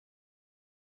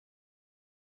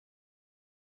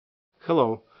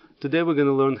Hello, today we're going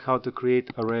to learn how to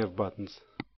create an array of buttons.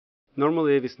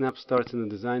 Normally AVsnap starts in the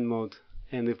design mode,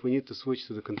 and if we need to switch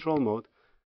to the control mode,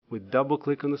 we double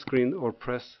click on the screen or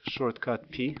press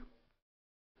shortcut P,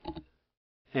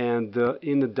 and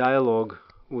in the dialog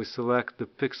we select the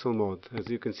pixel mode. As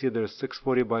you can see, there's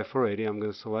 640 by 480. I'm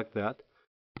going to select that,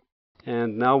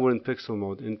 and now we're in pixel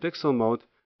mode. In pixel mode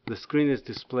the screen is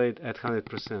displayed at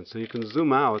 100%, so you can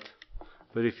zoom out,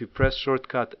 but if you press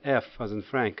shortcut F as in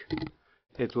Frank,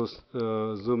 it will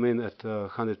zoom in at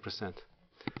 100%.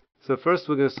 So first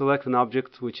we're going to select an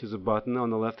object which is a button on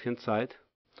the left hand side,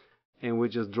 and we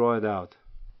just draw it out.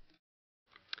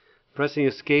 Pressing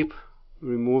escape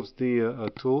removes the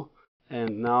tool,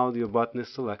 and now your button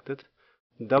is selected.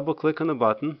 Double click on the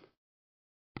button,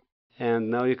 and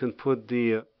now you can put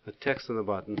the text on the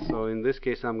button. So in this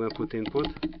case I'm going to put input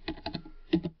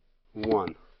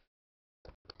 1.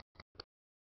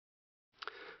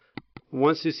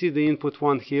 Once you see the input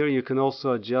 1 here, you can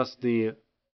also adjust the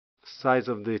size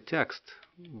of the text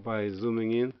by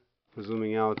zooming in or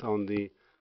zooming out on the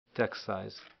text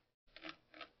size.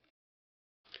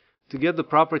 To get the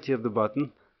property of the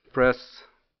button, press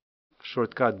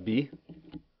shortcut B,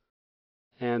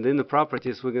 and in the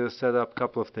properties we're going to set up a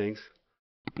couple of things.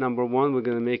 Number one, we're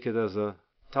going to make it as a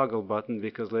toggle button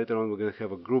because later on we're going to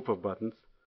have a group of buttons.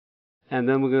 And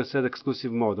then we're going to set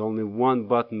exclusive mode. Only one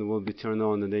button will be turned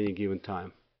on at any given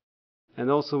time.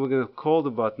 And also we're going to call the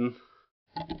button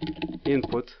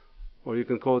input, or you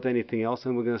can call it anything else,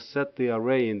 and we're going to set the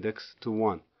array index to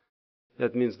 1.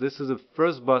 That means this is the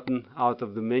first button out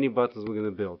of the many buttons we're going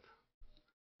to build.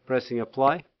 Pressing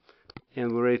apply,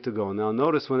 and we're ready to go. Now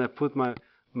notice when I put my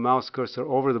mouse cursor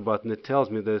over the button, it tells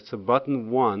me that it's a button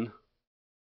 1,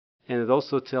 and it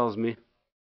also tells me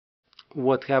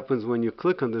what happens when you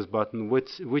click on this button,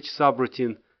 which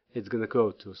subroutine it's going to go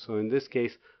to. So in this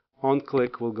case, on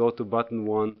click will go to button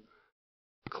 1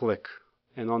 click,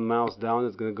 and on mouse down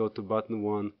it's going to go to button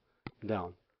 1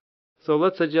 down. So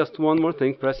let's adjust one more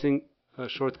thing, pressing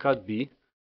shortcut B.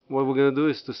 What we're going to do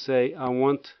is to say I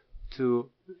want to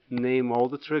name all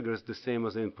the triggers the same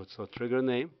as input. So trigger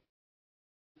name,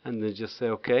 and then just say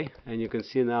OK, and you can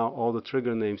see now all the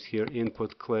trigger names here,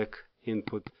 input, click,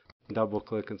 input, double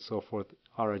click, and so forth,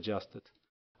 are adjusted.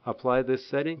 Apply this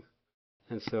setting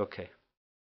and say OK.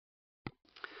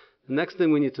 The next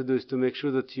thing we need to do is to make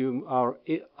sure that our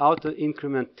auto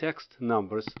increment text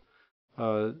numbers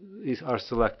are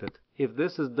selected. If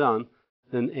this is done,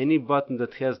 then any button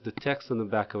that has the text on the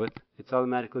back of it, it's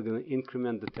automatically going to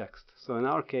increment the text. So in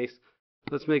our case,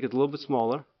 let's make it a little bit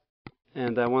smaller,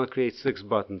 and I want to create 6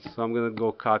 buttons. So I'm going to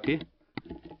go copy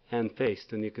and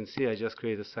paste, and you can see I just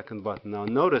created a second button. Now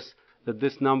notice that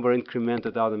this number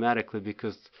incremented automatically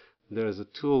because there is a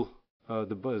tool,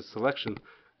 the selection,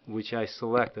 which I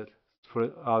selected for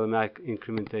automatic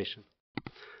incrementation.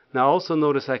 Now also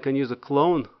notice I can use a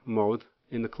clone mode.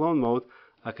 In the clone mode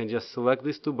I can just select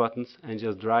these 2 buttons and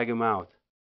just drag them out,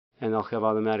 and I'll have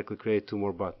automatically create 2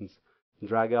 more buttons.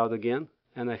 Drag out again,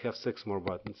 and I have 6 more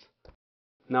buttons.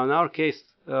 Now in our case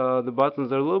the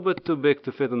buttons are a little bit too big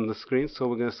to fit on the screen, so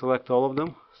we're going to select all of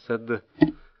them, set the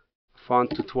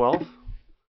font to 12,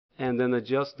 and then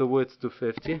adjust the width to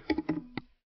 50,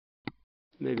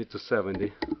 maybe to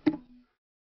 70.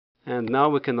 And now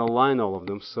we can align all of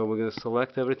them. So we're going to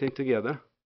select everything together,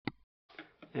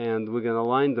 and we're going to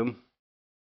align them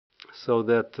so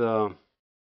that